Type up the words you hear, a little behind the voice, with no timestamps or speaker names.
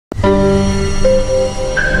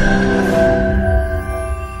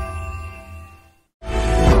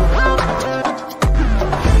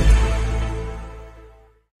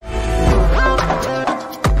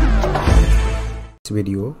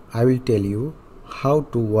will tell you how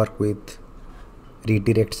to work with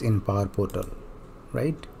redirects in Power Portal,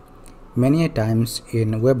 right? Many a times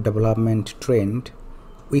in web development trend,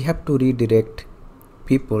 we have to redirect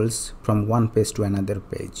peoples from one page to another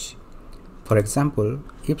page. For example,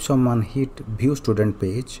 if someone hit view student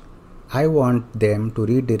page, I want them to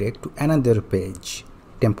redirect to another page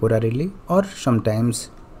temporarily or sometimes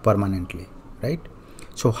permanently, right?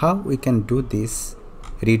 So how we can do this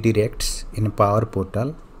redirects in Power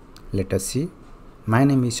Portal? Let us see. My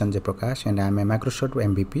name is Sanjay Prakash and I am a Microsoft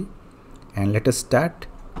MVP, and let us start.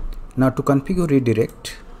 Now to configure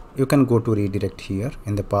redirect, you can go to redirect here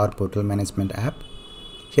in the Power Portal Management app.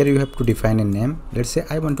 Here you have to define a name. Let's say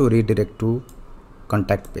I want to redirect to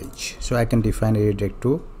contact page. So I can define redirect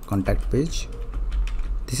to contact page.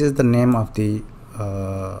 This is the name of the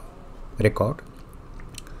record.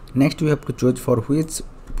 Next you have to choose for which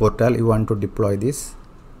portal you want to deploy this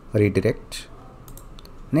redirect.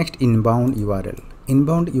 Next, inbound URL.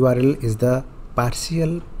 Inbound URL is the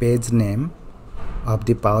partial page name of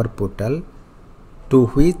the Power Portal to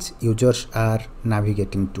which users are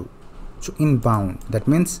navigating to. So inbound, that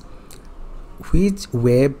means which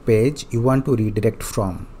web page you want to redirect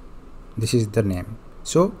from. This is the name.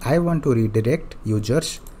 So I want to redirect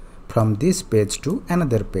users from this page to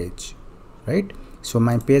another page, right? So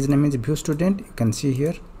my page name is view student. You can see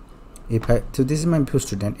here. So this is my view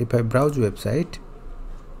student. If I browse website,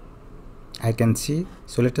 I can see.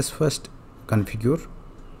 So let us first configure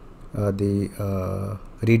the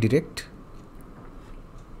redirect.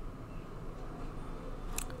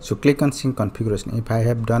 So click on sync configuration. If I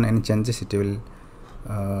have done any changes, it will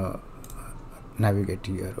navigate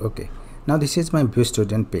here. Okay. Now this is my view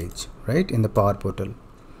student page, right, in the Power Portal.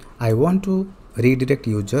 I want to redirect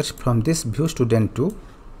users from this view student to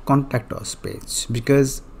contact us page,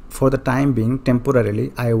 because for the time being,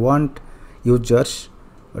 temporarily, I want users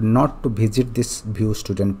not to visit this view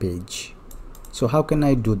student page. So how can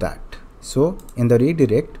I do that? So in the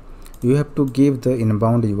redirect, you have to give the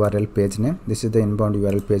inbound URL page name. This is the inbound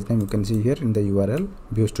URL page name. You can see here in the URL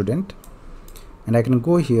view student, and I can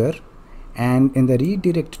go here, and in the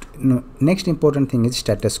redirect, next important thing is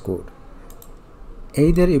status code.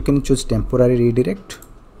 Either you can choose temporary redirect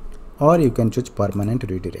or you can choose permanent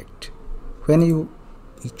redirect. When you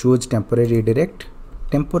choose temporary redirect,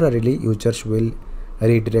 temporarily users will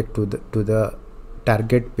redirect to the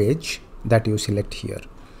target page that you select here.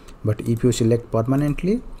 But if you select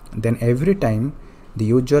permanently, then every time the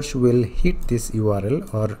users will hit this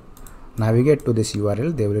URL or navigate to this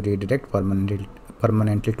URL, they will redirect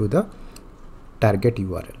permanently to the target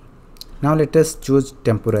URL. Now let us choose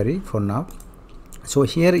temporary for now. So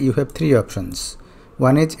here you have three options.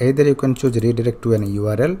 One is either you can choose redirect to an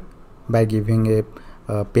URL by giving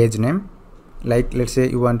a page name. Like let's say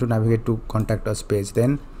you want to navigate to contact us page,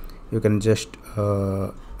 then you can just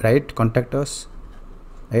write contact us,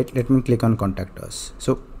 right? Let me click on contact us.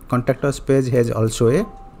 So contact us page has also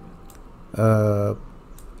a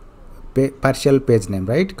partial page name,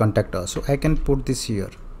 right? Contact us. So I can put this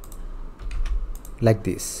here like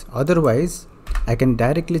this. Otherwise, I can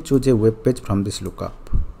directly choose a web page from this lookup.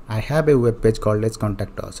 I have a web page called as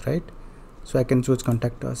contact us, right? So I can choose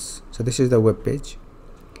contact us. So this is the web page.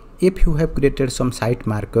 If you have created some site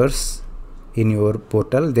markers in your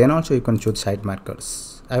portal, then also you can choose site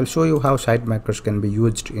markers. I will show you how site markers can be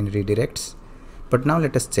used in redirects. But now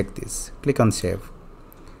let us check this. Click on save.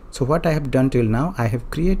 So what I have done till now, I have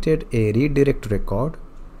created a redirect record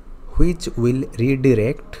which will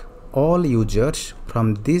redirect all users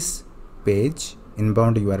from this page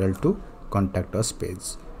inbound URL to contact us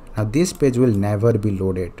page. Now this page will never be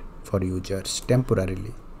loaded for users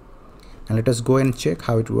temporarily. And let us go and check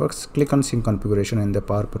how it works. Click on sync configuration in the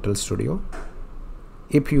Power Portal Studio.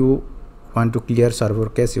 If you want to clear server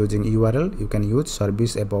cache using URL, you can use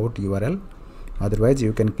service about URL. Otherwise,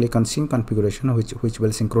 you can click on sync configuration, which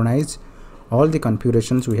will synchronize all the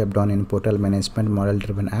configurations we have done in Portal Management Model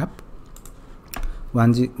Driven app.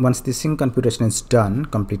 Once the sync configuration is done,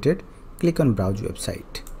 completed, click on browse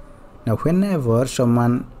website. Now whenever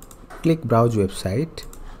someone click browse website,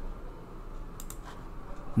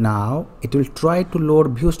 now it will try to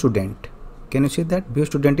load view student. Can you see that view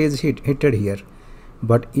student is hit here,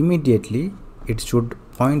 but immediately it should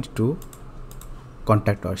point to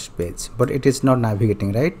contact us page, but it is not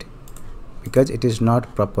navigating, right? Because it is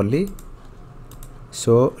not properly.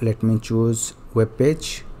 So let me choose web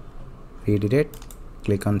page, redirect,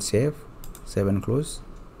 click on save and close.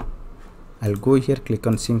 I'll go here, click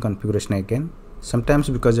on sync configuration again. Sometimes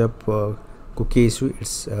because of cookie issue,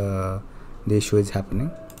 it's the issue is happening.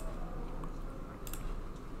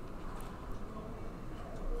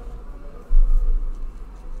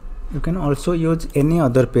 You can also use any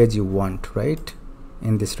other page you want, right,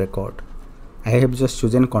 in this record. I have just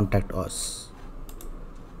chosen contact us.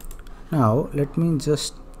 Now let me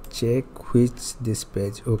just check which this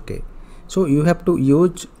page. Okay, so you have to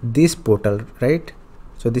use this portal, right?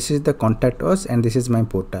 So this is the contact us and this is my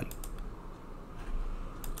portal.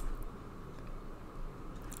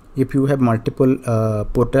 If you have multiple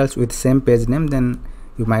portals with same page name, then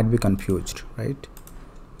you might be confused, right?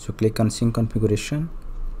 So click on sync configuration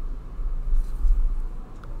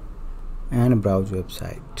and browse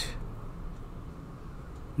website.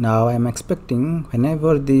 Now I am expecting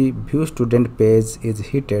whenever the view student page is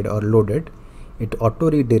hit or loaded, it auto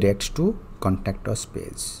redirects to contact us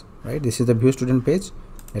page, right? This is the view student page.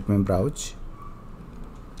 Let me browse.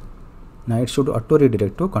 Now it should auto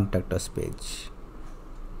redirect to contact us page.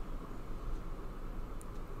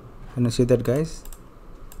 Can you see that, guys?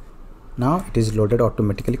 Now it is loaded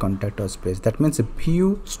automatically contact us page. That means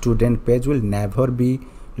view student page will never be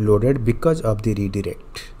loaded because of the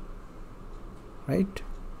redirect, right?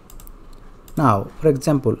 Now for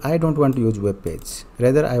example, I don't want to use web page,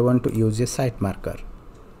 rather I want to use a site marker.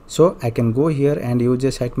 So I can go here and use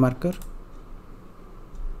a site marker.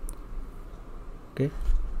 Okay,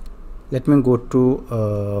 let me go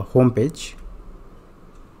to home page.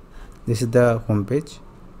 This is the home page.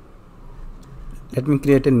 Let me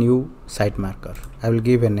create a new site marker. I will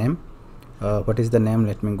give a name. What is the name?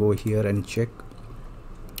 Let me go here and check.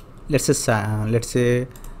 Let's say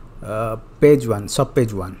page 1, sub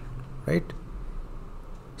page 1, right?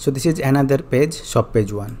 So this is another page, sub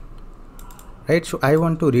page 1, right? So I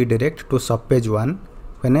want to redirect to sub page 1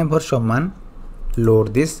 whenever someone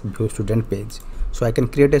load this view student page. So I can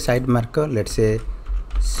create a site marker. Let's say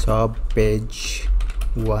sub page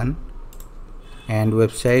 1, and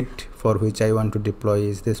website for which I want to deploy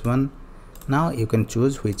is this one. Now you can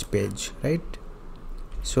choose which page, right?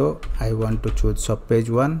 So I want to choose sub page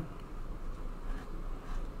 1,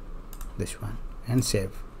 this one, and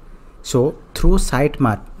save. So through site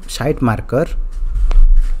marker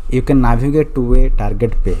you can navigate to a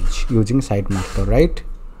target page using site marker, right?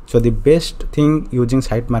 So the best thing using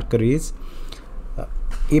site marker is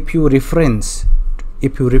if you refer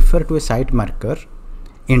to a site marker,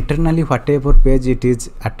 internally whatever page it is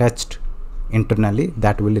attached internally,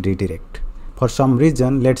 that will redirect. For some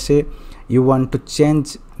reason, let's say you want to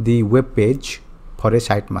change the web page for a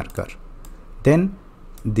site marker, then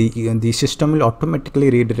the system will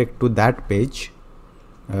automatically redirect to that page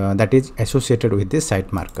that is associated with this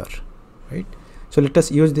site marker, right? So let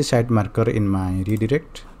us use the site marker in my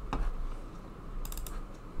redirect.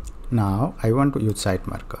 Now I want to use site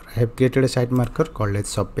marker. I have created a site marker called as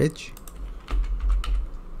subpage.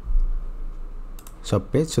 So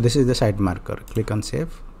this is the site marker. Click on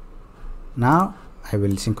save. Now I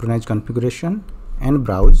will synchronize configuration and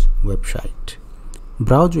browse website.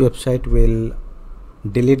 Browse website will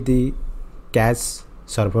delete the cache,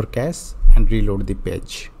 server cache, and reload the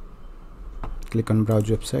page. Click on browse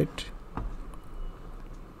website.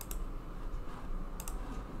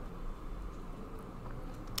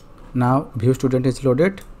 Now view student is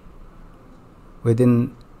loaded.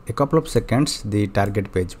 Within a couple of seconds the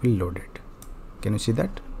target page will load it. Can you see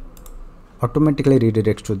that? Automatically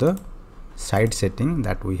redirects to the site setting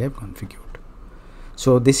that we have configured.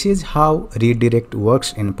 So this is how redirect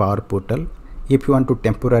works in Power Portal. If you want to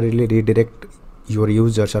temporarily redirect your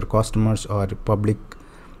users or customers or public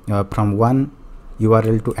from one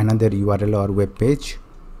URL to another URL or web page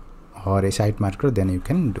or a site marker, then you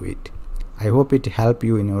can do it. I hope it helped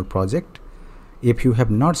you in your project. If you have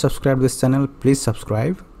not subscribed this channel, please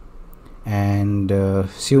subscribe, and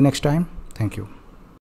see you next time. Thank you.